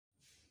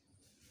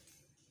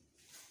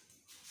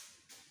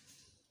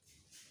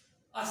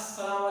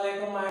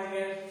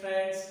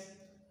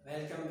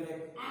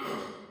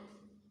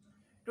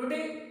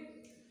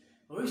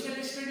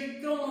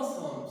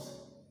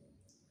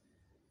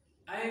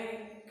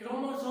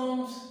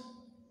chromosomes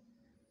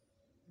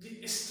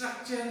the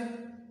structure,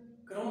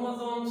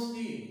 chromosomes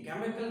the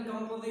chemical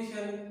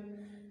composition,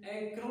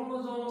 and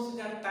chromosomes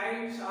the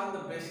types on the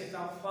basis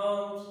of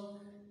forms,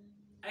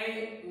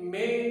 and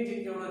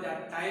main the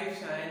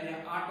types and the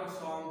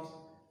autosomes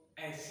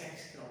and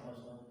sex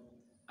chromosome.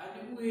 आज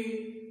we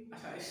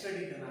अच्छा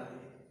study करना है.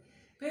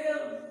 फिर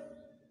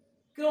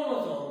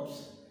chromosomes.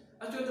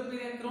 अच्छा तो फिर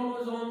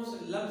chromosomes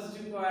लफ्ज़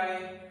जो है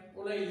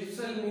उन्हें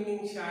literal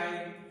meaning शायद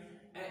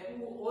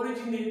वो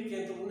ओरिजिनेट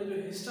किए तो उन्हें जो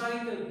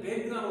हिस्टोरिकल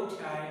बैकग्राउंड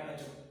है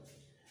अच्छा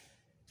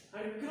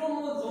और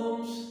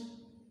chromosomes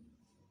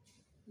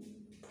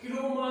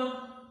Croma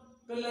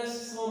plus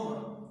Soma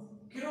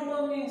Croma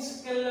means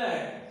colour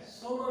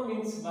Soma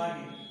means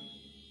body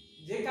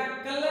जेका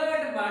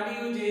कलर्ड बॉडी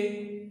हुजे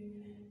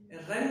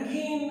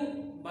रंगीन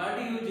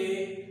बॉडी हुजे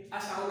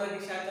असा उन्हें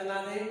की शायद चला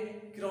दे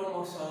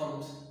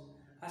क्रोमोसोम्स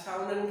असा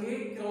उन्हें के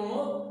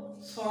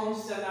क्रोमोसोम्स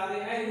चला दे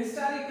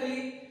हिस्टोरिकली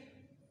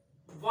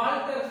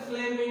Walter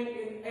Fleming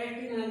in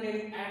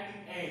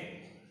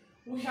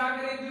 1888 वो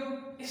शाके जो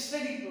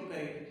स्टडी को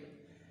करे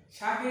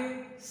शाके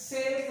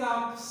cells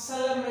of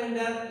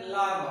salamander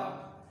larva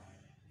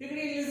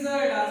हिकड़ी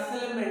lizard आ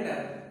salamander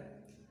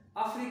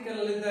African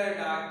lizard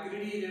आ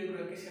ग्रीडी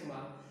रेगुलर किस्म आ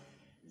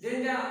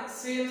जिनजा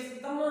cells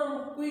तमाम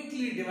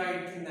quickly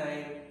divide थींदा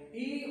है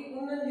ये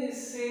उन्हनि जे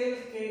सेल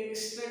के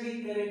स्टडी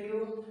करे पियो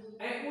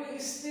ऐं उहे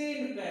स्टेन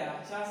कया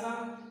छा सा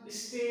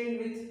stand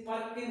with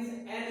perkins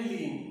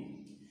aniline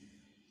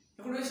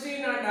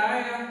stand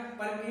dia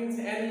perkins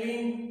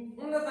aniline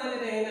उन ताने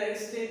रहना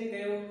स्टेन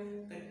कयो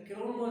त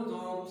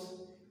क्रोमोसोम्स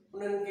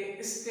उनन के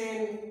स्टेन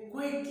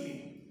क्विकली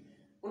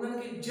उनन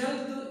के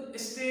जल्द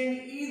स्टेन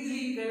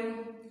इजीली कयो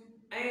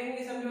ऐं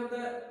ये समझो त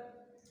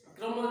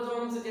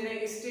क्रोमोसोम्स जने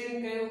स्टेन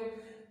कयो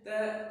त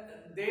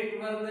that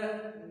were the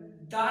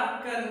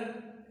darker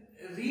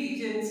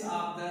regions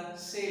of the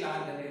cell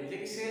organelle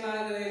JK cell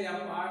organelle या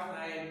पार्ट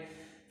आहिनि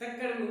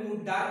तकर वो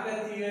डार्कर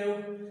थी वियो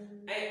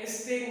ऐं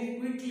स्टेन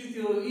क्विकली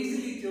थियो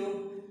इजीली थियो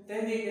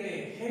तंहिंजे करे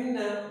हिन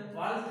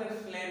वाल्टर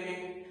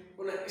फ्लेमिंग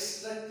उन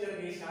स्ट्रक्चर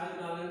खे छा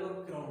नालो ॾिनो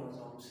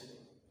क्रोमोसोम्स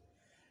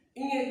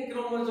इहे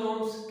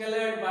chromosomes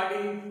coloured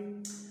body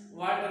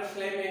Walter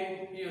Fleming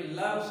इहो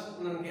लफ्ज़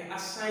उन्हनि खे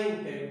असाइन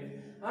कयो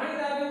हाणे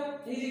ॾाढो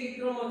ही जेके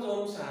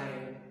क्रोमोसोम्स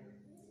आहिनि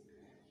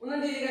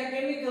उन्हनि जी जेका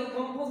केमिकल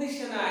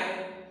कंपोजिशन आहे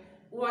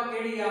उहा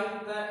कहिड़ी आहे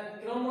त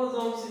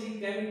chromosomes ji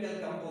chemical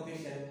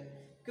composition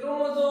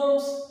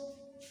chromosomes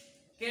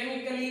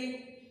chemically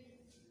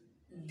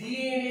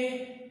DNA,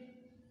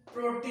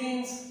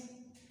 proteins,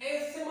 a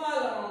small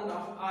amount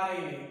of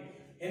RNA.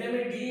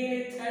 इनमें DNA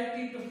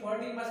 30 to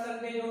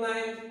 40% होना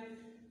है,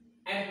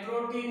 and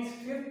proteins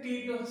 50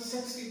 to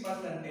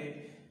 60%.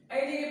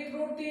 ऐसे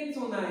proteins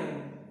होना है,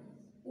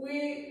 वे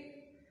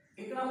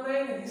एक नाम है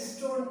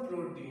histone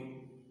protein.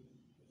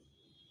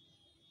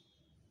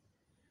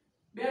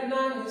 They are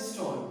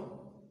non-histone.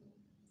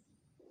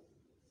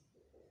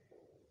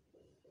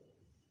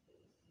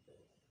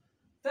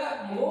 The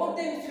more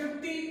than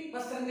 50%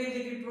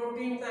 की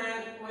proteins हैं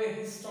वो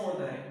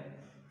histone है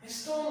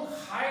histone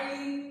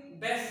highly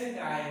basic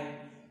है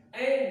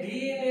and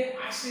DNA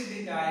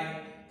acidic है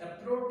the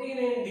protein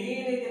and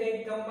DNA के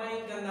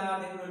combine करना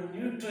देखो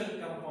neutral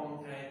compound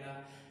रहेगा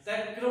the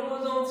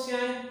chromosomes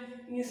हैं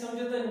ये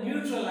समझो तो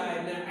neutral है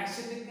ना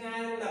acidic है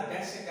ना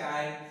basic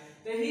है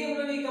तो ये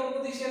उनकी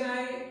composition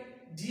है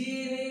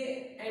DNA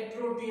and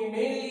protein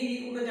mainly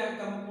उनका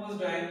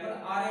composed है पर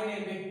RNA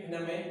भी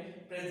इनमें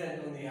present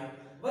होती है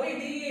वरी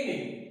DNA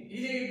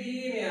ये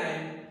DNA आए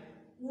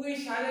वो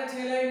शायद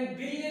ठेलाइन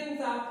बिलियंस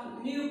ऑफ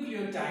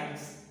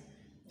न्यूक्लियोटाइड्स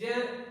जे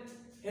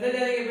हेरे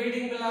जाने के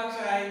बिल्डिंग ब्लॉक्स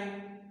आए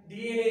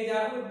DNA जा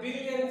वो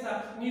बिलियंस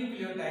ऑफ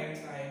न्यूक्लियोटाइड्स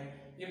आए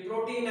ये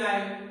प्रोटीन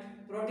आए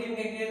प्रोटीन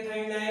के क्या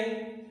थाइंदा है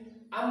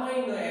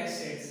अमीनो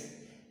एसिड्स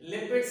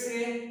लिपिड्स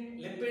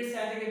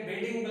आए के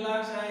बिल्डिंग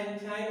ब्लॉक्स आए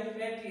चाइन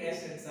फैटी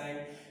एसिड्स आए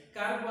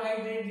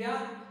कार्बोहाइड्रेट या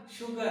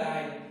शुगर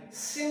आए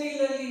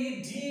सिमिलरली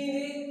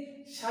DNA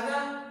शादा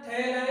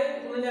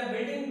थैलाइन उनजा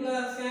बिल्डिंग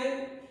ब्लॉक्स हैं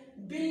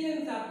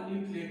बिलियंस ऑफ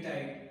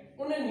न्यूक्लियोटाइड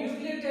उन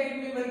न्यूक्लियोटाइड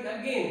में वर्क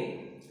अगेन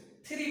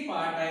 3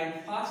 पार्ट है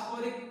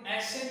फास्फोरिक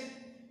एसिड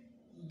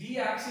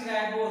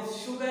डीऑक्सीराइबोस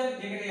शुगर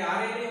जेके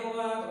आरएनए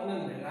होगा तो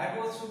उनमें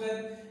राइबोस शुगर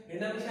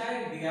इनमें शायद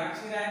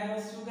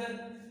deoxyribose sugar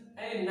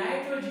and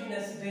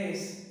nitrogenous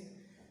base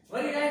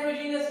worry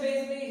nitrogenous base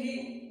में ही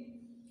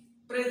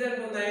प्रेजेंट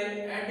होता है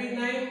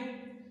adenine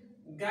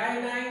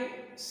गायनाइन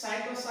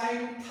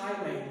cytosine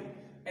thiamine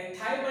and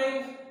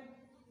thymine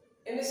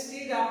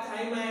instead of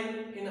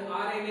thymine in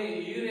RNA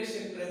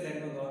uracil present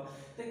होगा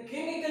तो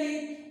chemically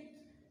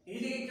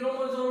ये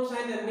chromosomes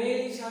हैं the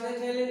male शायद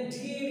चलें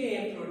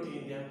DNA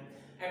protein या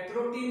and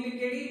protein भी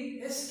केड़ी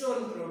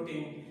histone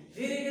protein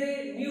धीरे धीरे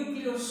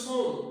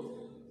nucleosome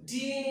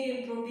DNA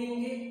protein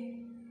के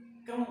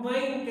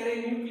combine करे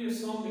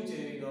nucleosome में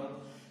चलेगा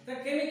तो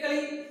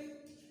chemically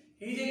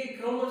ये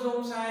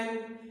chromosomes हैं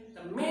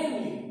the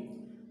mainly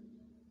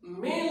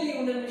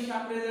उन्हें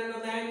शायद present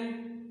होता है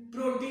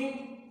protein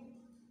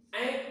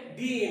and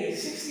DNA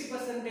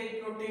 60%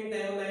 protein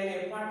है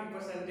उन्हें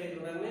 40%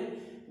 उन्हें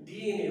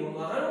डीएनए में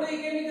हाणे उन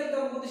केमिकल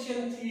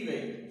कंपोजिशन थी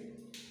वई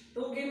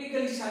तो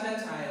केमिकली सादा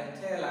छाया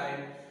ठहल आए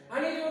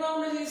हाणे जो ना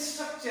उन जी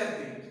स्ट्रक्चर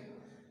थी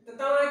तो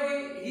तवा के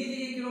ही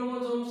जी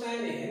क्रोमोसोम्स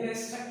आए हिन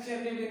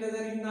स्ट्रक्चर में भी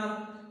नजर ईंदा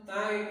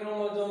ता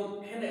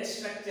क्रोमोसोम हिन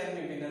स्ट्रक्चर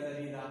में भी नजर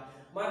ईंदा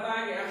मां ता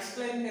के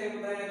एक्सप्लेन करे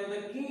बुधाया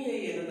तो कीअं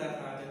ये नजर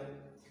था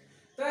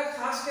तो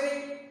खास करे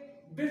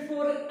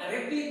before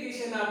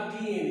replication of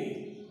DNA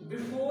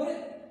before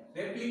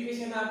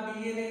replication of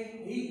DNA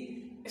he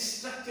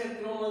structure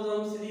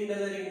chromosomes जी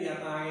नजर ईंदी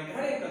आहे तव्हांखे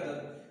घणे क़दर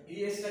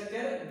ही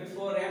स्ट्रक्चर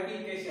बिफोर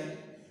रेप्लिकेशन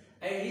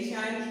ऐं ही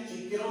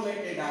शायदि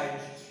क्रोमेटिड आहे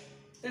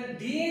त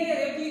डीएनए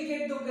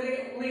रेप्लिकेट तो करे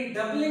उन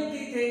डबलिंग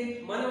थी थे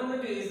माना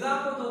उन जो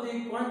इजाफो तो थे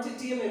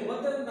क्वांटिटी में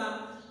वधन था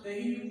त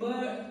ही ब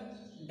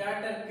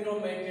डाटा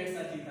क्रोमेटिड्स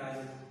अची था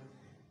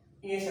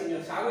ये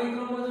समझो साॻियो ई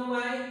क्रोमोसोम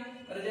आहे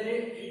पर जॾहिं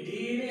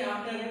डीएनए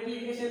आफ्टर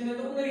रेप्लिकेशन में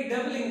तो उन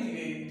डबलिंग थी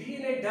गई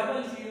डीएनए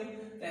डबल थी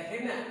त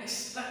हिन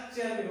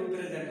स्ट्रक्चर में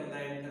रिप्रेजेंट होता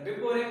है त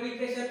बिफोर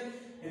रेप्लिकेशन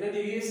हिन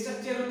जी ये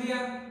स्ट्रक्चर होती है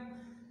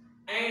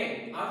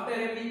एंड आफ्टर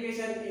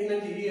रेप्लिकेशन हिन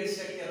जी ये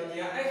स्ट्रक्चर होती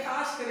है ऐं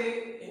खास करे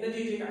हिन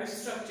जी जेका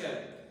स्ट्रक्चर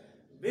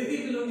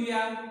विजिबल होती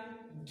है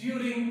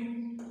ड्यूरिंग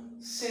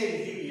सेल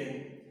डिवीजन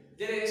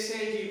जॾहिं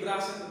सेल जी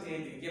विरासत थिए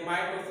थी कि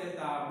माइटोसिस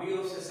आहे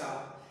मियोसिस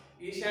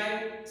आहे ये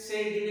शायद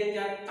सेल डिवीजन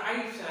जा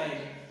टाइप्स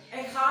आहिनि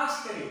ऐं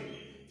खास करे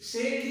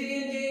सेल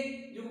डिवीजन जे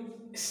जो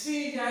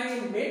स्टेज आहे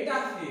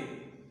मेटाफेज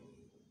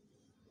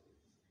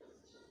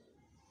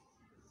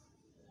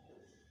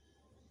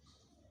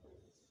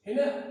हिन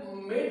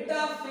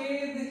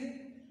मेटाफेज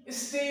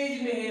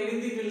स्टेज में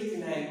विजिबल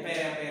थींदा आहिनि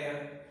पहिरियां पहिरियां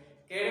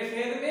कहिड़े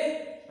फेज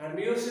में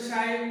मियोसिस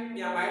आहे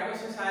या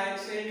माइटोसिस आहे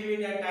सेल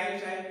डिवीजन जा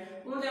टाइप्स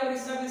आहिनि उन जा वरी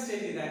सब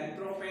स्टेज ईंदा आहिनि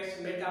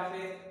प्रोफेज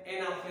मेटाफेज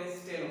एनाफेज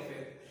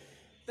टेलोफेज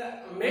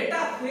त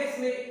मेटाफेज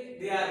में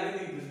दे आर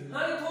विजिबल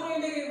हाणे थोरो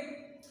इन खे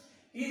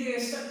ये जो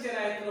स्ट्रक्चर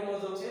है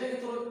क्रोमोसोम्स इन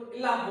के थोरो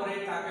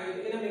इलाबोरेट था कयो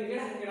इन में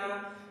केड़ा केड़ा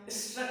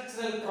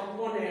स्ट्रक्चरल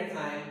कंपोनेंट्स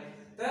आए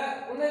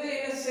त उन जे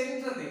इन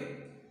सेंटर ते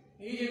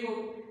ये जेको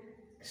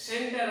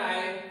सेंटर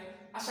आए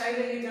असा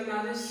इन के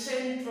चवंदा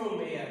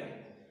सेंट्रोमेयर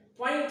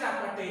पॉइंट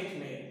ऑफ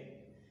अटैचमेंट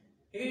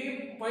ये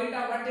पॉइंट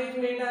ऑफ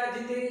अटैचमेंट है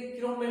जिते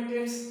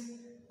क्रोमेटिड्स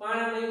पाण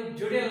में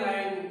जुड़ियल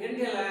आहिनि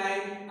ॻंढियल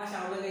आहिनि असां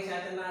उन खे छा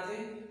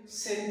चवंदासीं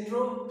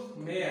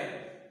सेंट्रोमेयर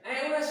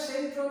ऐं उन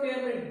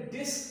सेंट्रोमेयर में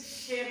डिस्क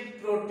शेप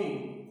प्रोटीन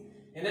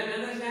हिन में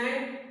अंदर छा आहे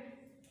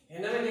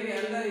हिन में जेके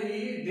अंदर ही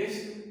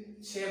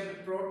डिस्क शेप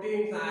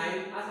प्रोटीन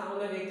आहिनि असां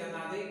उन खे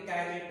चवंदासीं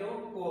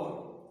काइनेटोकोर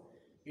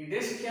ही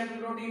डिस्क शेप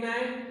प्रोटीन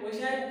आहिनि उहे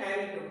छा आहे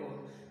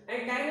काइनेटोकोर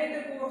ऐं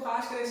काइनेटोकोर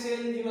ख़ासि करे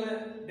सेल जी महिल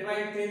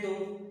डिवाइड थिए थो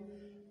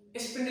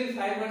स्पिंडल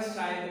फाइबर्स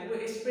ठाहिनि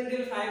उहे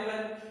स्पिंडल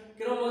फाइबर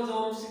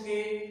क्रोमोसोम्स के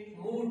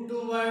मूव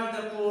टुवर्ड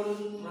द पोल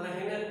माना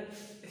हिन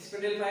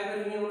स्पिंडल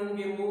फाइबर हीअं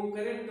उन्हनि खे मूव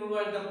करे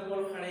टुवर्ड द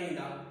पोल खणे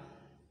ईंदा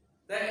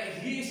त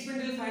ही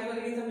स्पिंडल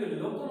फाइबर खे सम्झो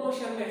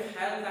लोकोमोशन में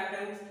हेल्प था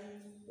कनि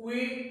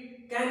उहे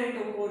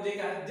काइनेटोकोर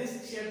जेका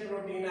डिस्क शेप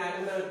प्रोटीन आहे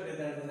उन में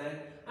प्रेज़ेंट हूंदा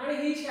आहिनि हाणे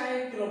ही छा आहे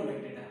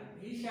क्रोमेटिड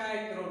आहे ही छा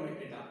आहे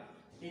क्रोमेटिड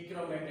आहे ही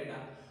क्रोमेटिड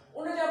आहे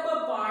उन जा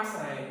ॿ पार्ट्स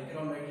आहिनि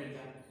क्रोमेटिड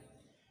जा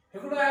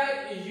हिकिड़ो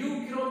आहे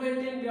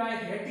यूक्रोमेटिन ॿियो आहे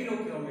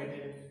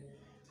हेटेरोक्रोमेटिन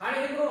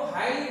हाणे हिकिड़ो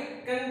highly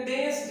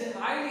condensed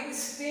highly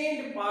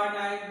stand part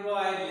आहे ॿियो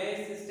आहे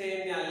लेस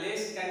स्टेन्ड या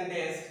लेस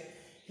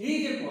कंडेंस्ड ही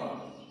जेको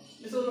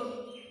आहे ॾिसो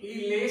ही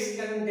लेस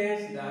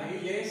कंडेंस्ड आहे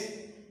ही लेस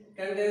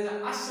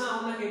कंडेंस्ड असां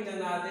उन खे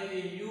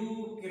चवंदासीं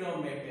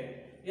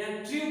यूक्रोमेटिन या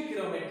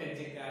ट्यूक्रोमेटिन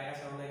जेका आहे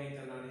असां उन खे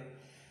चवंदासीं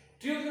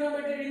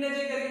ट्यूक्रोमेटिन इन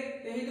जे करे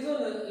त ही ॾिसो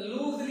न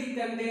लूज़ली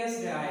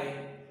कंडेंस्ड आहे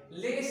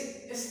लेस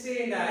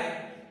स्टेन्ड आहे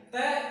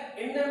त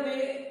इन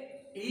में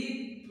ही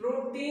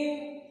प्रोटीन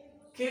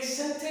के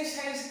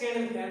सिंथेसाइज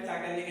करण में हेल्प था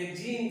कनि जेके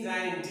जीन्स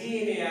आहिनि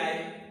डीएनए आहे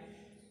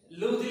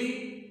लूज़ली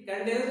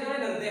कंडेंस्ड आहे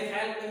न they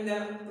help in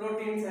the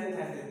protein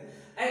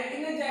synthesis ऐं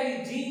इन जा ही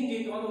जीन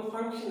जेको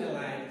फंक्शनल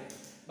आहे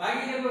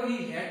बाक़ी जेको ही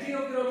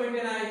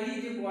हेटेरोक्रोमेटिन आहे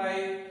ही जेको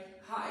आहे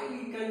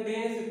हाईली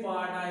कंडेंस्ड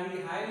पार्ट आहे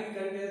ही हाईली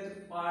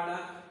कंडेंस्ड पार्ट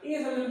आहे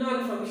ये सब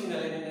नॉन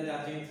फंक्शनल है इन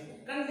जा jeans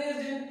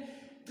condensed in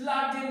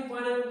blood in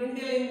पाण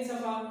ॻंढियल इन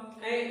सफ़ा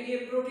ऐं ये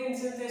प्रोटीन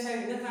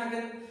सिंथेसाइज नथा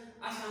कनि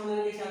असां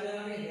उन्हनि खे छा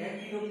चवंदासीं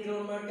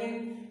हेटेरोक्रोमेटिन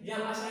या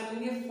असां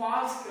इन्हनि खे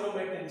फॉल्स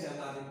क्रोमेटिन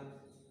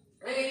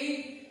चवंदासीं ऐं ही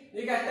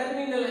जेका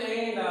टर्मिनल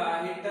एंड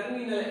आहे ही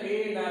टर्मिनल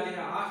एंड आहे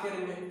जेका आख़िर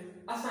में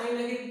असां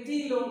इन खे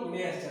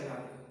टीलोमेयर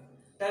चवंदासीं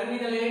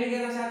टर्मिनल एंड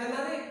खे असां छा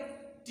चवंदासीं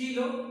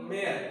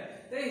टीलोमेयर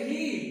त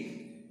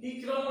ही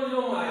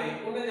क्रोमोसोम आहे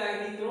उन जा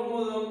ही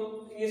क्रोमोसोम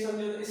ये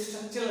समझो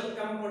स्ट्रक्चरल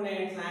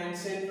कंपोनेंट्स आहिनि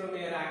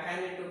सेंट्रोमेयर आहे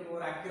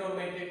काइनेटोकोर आहे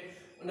क्रोमेटिड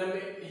उन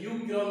में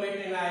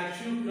यूक्रोमेटिन आहे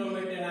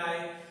ट्यूक्रोमेटिन आहे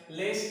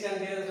लेस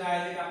कंडेंस्ड आहे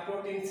जेका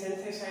प्रोटीन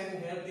सिंथेसाइज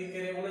में हेल्प थी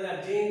करे उन जा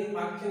जीन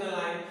फंक्शनल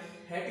आहिनि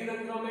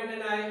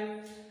हेटेरोक्रोमेटिन आहे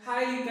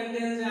हाईली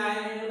कंडेंस्ड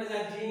आहे ऐं उन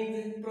जा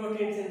जीन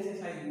प्रोटीन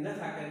सिंथेसाइज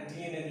नथा कनि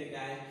डीएनए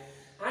जेका आहे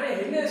हाणे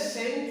हिन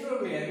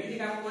सेंट्रोमेयर ही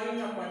जेका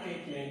पॉइंट ऑफ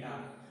अटैचमेंट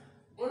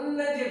आहे उन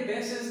जे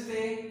बेसिस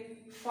ते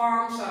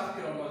forms of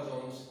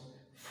chromosomes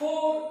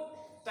 4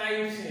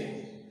 types in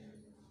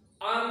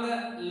on the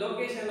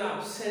location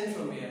of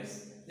centromeres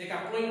जेका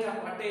point of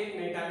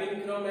attachment uh bin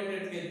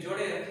chromatid के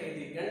जोड़े रखे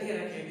थी गंढे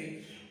रखे थी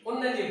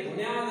उन जे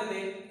बुनियाद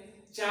ते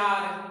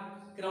चार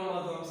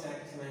क्रोमोसोम्स हैं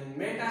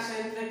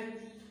मेटासेंट्रिक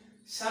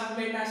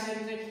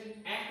सब-मेटासेंट्रिक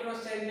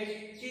एक्रोसेंट्रिक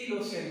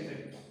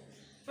टीलोसेंट्रिक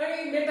भाई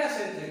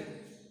मेटासेंट्रिक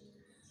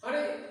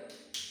अरे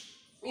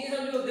ये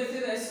समझो this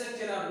is the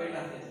structure of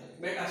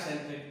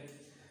metacentric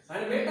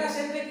and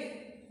metacentric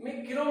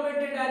में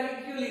chromatid are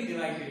equally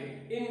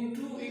divided in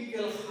two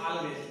equal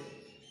halves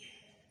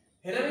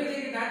हिरवी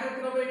जे डाटा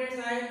chromatids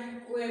आए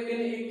वो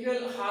बिन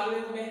equal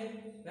halves में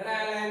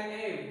धरायल है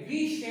ए V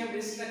shaped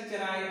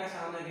structure आए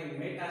असाना के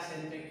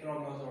metacentric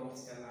chromosomes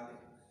करना दे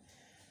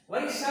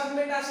वही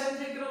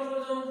सब-metacentric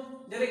chromosome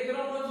जरे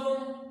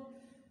chromosome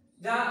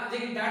जे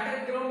डाटा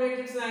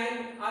chromatids आए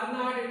are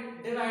not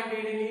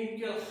divided in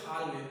equal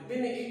halves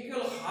bin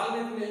equal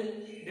halves में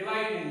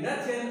divided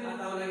nothing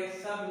अतावना के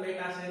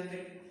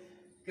सब-metacentric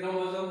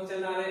chromosome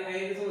चलना है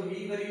and so he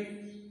worry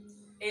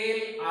L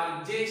or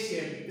J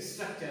shaped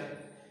structure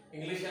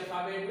English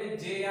alphabet में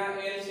J या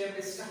L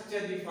shaped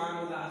structure the form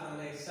होता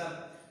है सब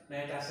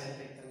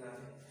मेटासेंट्रिक करना है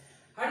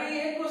हड़ी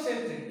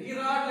एक्रोसेंट्रिक ये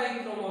रॉड लाइक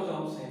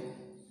क्रोमोसोम्स हैं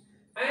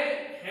एंड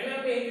हेना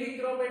में एक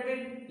क्रोमेटिड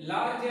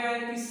लार्ज है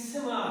कि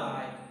स्मॉल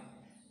है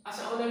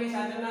असा उनके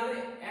साथ ना है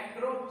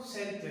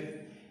एक्रोसेंट्रिक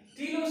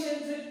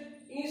टीलोसेंट्रिक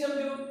ये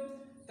समझो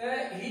त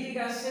ही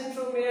का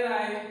सेंट्रोमेर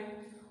है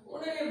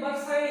उनके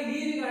बरसाई ही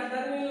का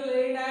टर्मिनल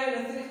एंड है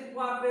सिर्फ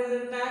वो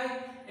प्रेजेंट है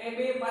ए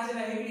बे पासे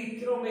ना हिकड़ी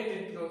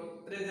क्रोमेटिड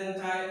प्रेजेंट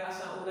है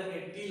असा उनके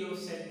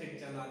टीलोसेंट्रिक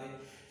चला दे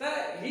त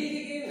ही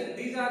के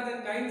these are the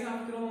kinds of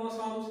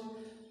chromosomes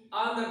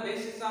on the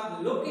basis of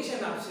location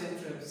of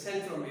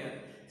centromere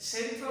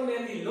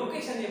centromere की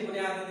लोकेशन ये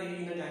बुनियाद ते ही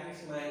न जाके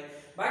समाए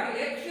बाकी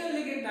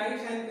एक्चुअली के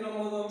टाइप्स एंड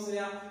क्रोमोसोम्स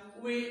या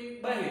वे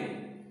बहे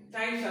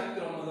types of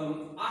chromosome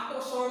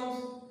autosomes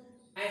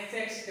and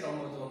sex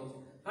chromosome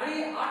हणी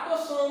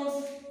ऑटोसोम्स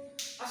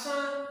असा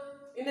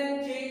इनन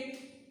के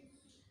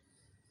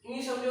ये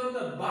समझो तो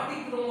बॉडी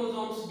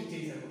क्रोमोसोम्स भी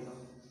चीज है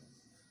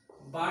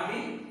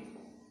बॉडी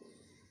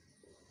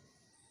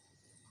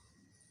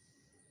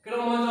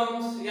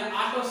क्रोमोसोम्स या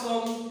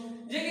ऑटोसोम्स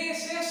जेके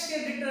सेक्स के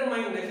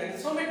डिटरमाइन करन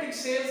सोमेटिक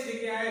सेल्स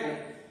जेके आए न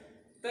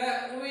त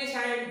उहे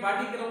शायद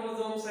बॉडी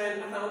क्रोमोसोम्स हैं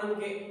अथा उनन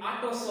के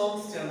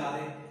ऑटोसोम्स चंदा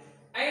दे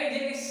ऐ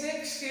जेके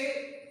सेक्स के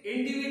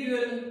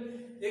इंडिविजुअल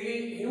जेके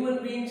ह्यूमन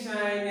बीइंग्स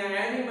हैं या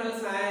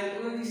एनिमल्स हैं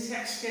उनन की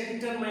सेक्स के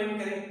डिटरमाइन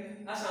करे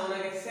असा उनन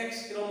के सेक्स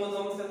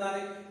क्रोमोसोम्स चंदा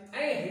दे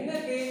ऐ हिन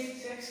के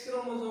सेक्स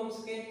क्रोमोसोम्स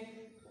के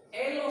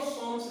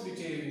एलोसोम्स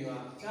बिचेरिंगा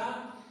क्या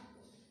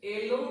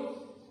allosomes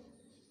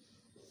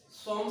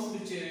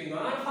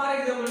बिचेरिंगा for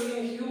example in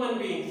human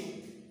beings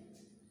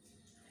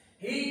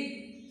he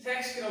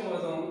sex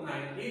chromosome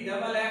and he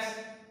double X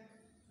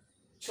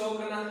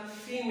chokana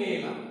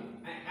female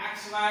and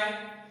XY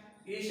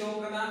he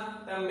chokana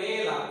the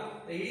male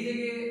तो ये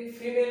जगह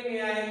female में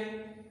आए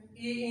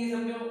ये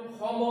समझो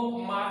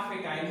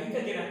homomorphic आए नहीं का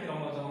जेरा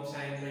chromosomes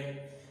आए नहीं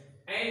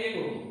ऐ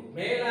देखो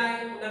male आए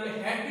उनमें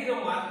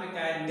heteromorphic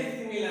आए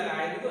dissimilar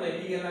आए नहीं तो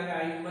नहीं अलग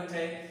आए मत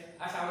है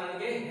असावरण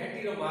के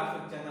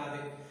heteromorphic चला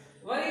दे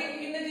वही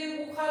इन जे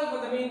मुखाल को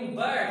तमीन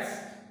birds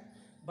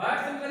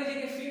में करी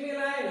जे फीमेल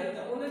आए ना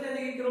तो उन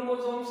जे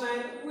क्रोमोसोम्स आए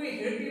वे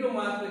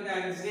हेटेरोमॉर्फिक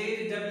आए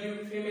ZW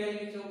फीमेल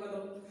की जो कदो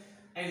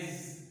एज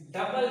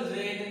डबल Z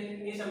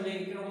ये समझे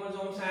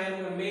क्रोमोसोम्स आए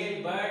उनमें मेल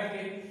बर्ड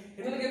के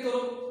इनन के तो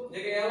जे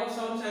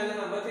एलोसोम्स आए ना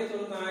मथे तो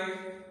ताए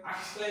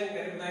एक्सप्लेन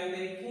कर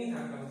बताएंगे की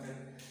था कम कर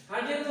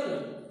हां जे तो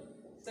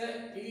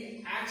ये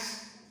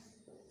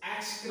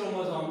X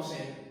क्रोमोसोम्स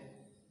हैं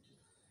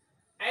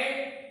ए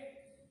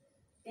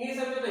ये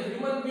समझो तो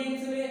ह्यूमन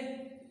बीइंग्स में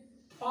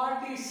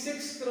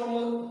 46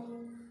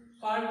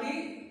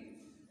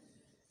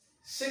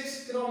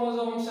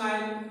 chromosomes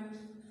आए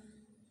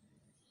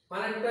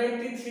माने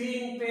 23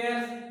 in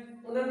pairs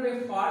उनमें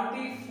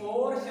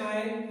 44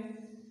 शायद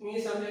ये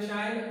समझो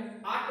शायद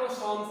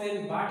ऑटोसोम्स एंड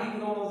बॉडी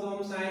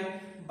क्रोमोसोम्स आए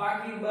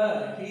बाकी ब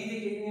ही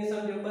ये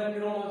समझो ब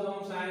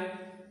क्रोमोसोम्स आए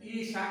ये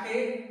शाके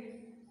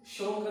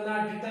शो करना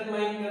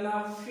डिटरमाइन करना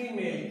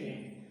फीमेल के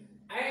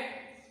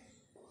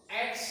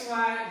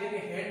XY जेके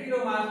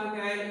हेटेरोमॉर्फिक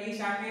आए ई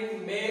शाके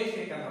मेल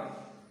के करना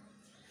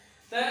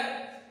त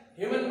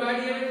ह्यूमन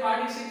बॉडी में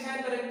 46 है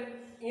पर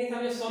ये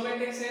समझ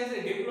सोमेटिक सेल्स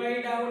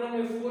डिप्लॉयड है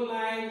उनमें full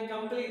line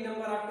complete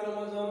number of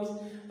chromosomes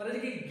पर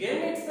जेके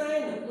गैमेट्स है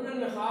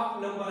उनमें हाफ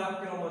नंबर ऑफ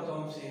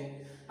क्रोमोसोम्स हैं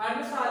हर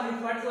साल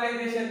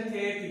फर्टिलाइजेशन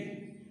थे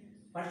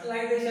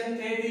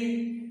थी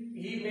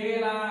ही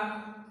मेल आ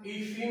ही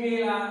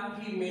फीमेल आ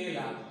ही मेल आ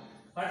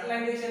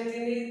फर्टिलाइजेशन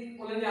थी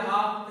उनने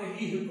हाफ तो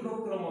ही हिकड़ो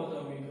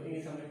क्रोमोसोम ये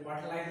समझ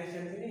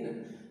फर्टिलाइजेशन थी ना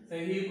तो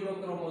ही हिकड़ो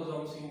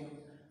क्रोमोसोम सी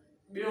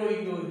बियो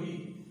ईंदो ही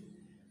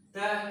त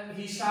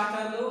ही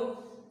शाकंदो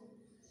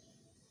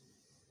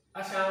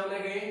असा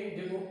उनके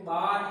जो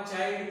बार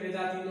चाइल्ड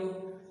पैदा थींदो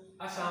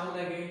असा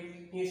उनके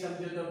ये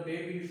समझो तो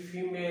बेबी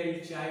फीमेल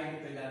चाइल्ड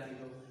पैदा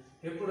थींदो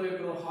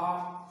हिकड़ो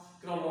हाफ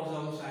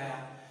क्रोमोसोम्स आया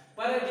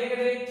पर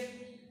जेकॾहिं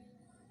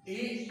ही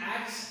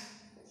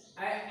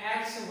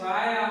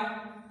XY आ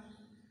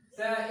त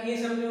ये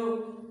समझो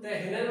त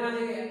हिननि मां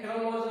जेके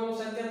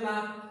क्रोमोसोम्स अचनि था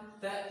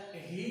त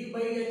ही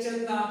ॿई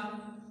अचनि था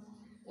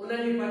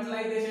उन्हनि जी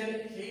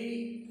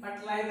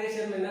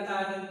फर्टिलाइजेशन में नथा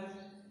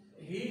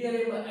अचनि ही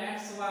जॾहिं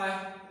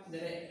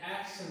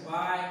एक्स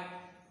वाई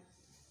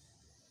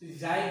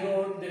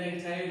ज़ाइगोट जॾहिं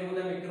ठहे त उन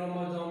में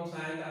क्रोमोसोम्स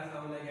आहिनि त असां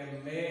उनखे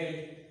मेल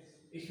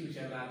इशू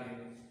चवंदा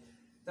आहियूं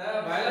त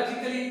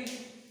बायोलॉजिकली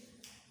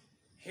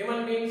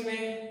ह्यूमन बीइंग्स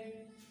में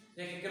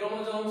जेके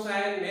क्रोमोसोम्स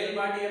आहिनि मेल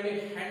बॉडीअ में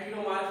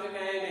हेटेरोमॉर्फिक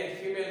आहिनि ऐं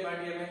फीमेल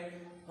बॉडीअ में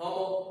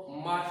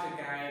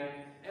होमोमॉर्फिक आहिनि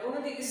ऐं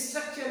उन जी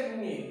स्ट्रक्चर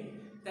ईअं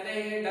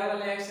तॾहिं हे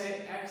डबल एक्स ऐं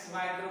एक्स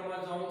वाई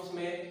क्रोमोसोम्स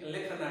में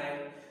लिखंदा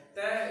आहिनि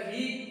त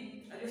ही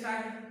अॼु असां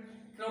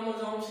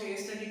क्रोमोसोम्स खे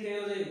स्टडी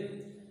कयोसीं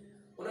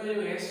उन जो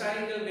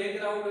हिस्टोरिकल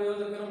बैकग्राउंड हुयो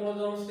त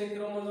क्रोमोसोम्स ते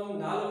क्रोमोसोम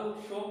नालो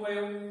छो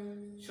पियो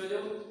छो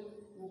जो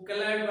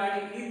कलर्ड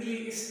बॉडी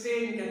इजीली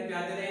स्टेन कनि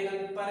पिया जॾहिं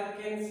हिननि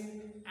परकिंस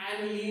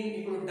aniline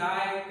हिकिड़ो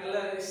डाई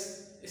कलर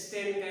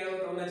स्टेन कयो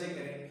त उनजे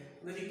करे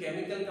उनजी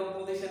केमिकल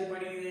कंपोजिशन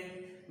पढ़ी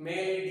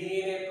मेल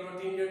डीएनए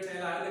प्रोटीन जो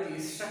ठहियल आहे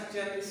उनजी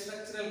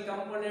स्ट्रक्चरल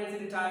कंपोनेंट्स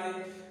ॾिठासीं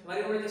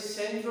वरी उनजे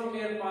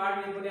सेंट्रोमेयर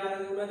पार्ट जी बुनियाद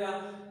ते उनजा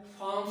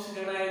फॉर्म्स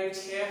कहिड़ा आहिनि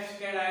शेप्स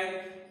कहिड़ा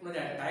आहिनि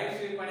उनजा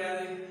टाइप्स बि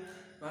पढ़ियासीं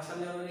मां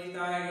सम्झो थी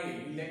तव्हांखे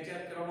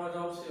लेक्चर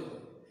क्रोमोसोम्स जो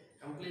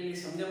कंप्लीटली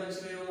सम्झ में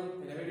अची वियो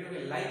हिन वीडियो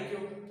खे लाइक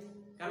कयो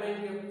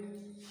कमेंट कयो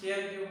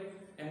शेयर कयो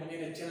ऐं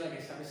मुंहिंजे चैनल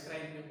खे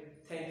सब्सक्राइब कयो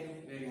थैंक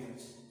यू वेरी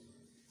मच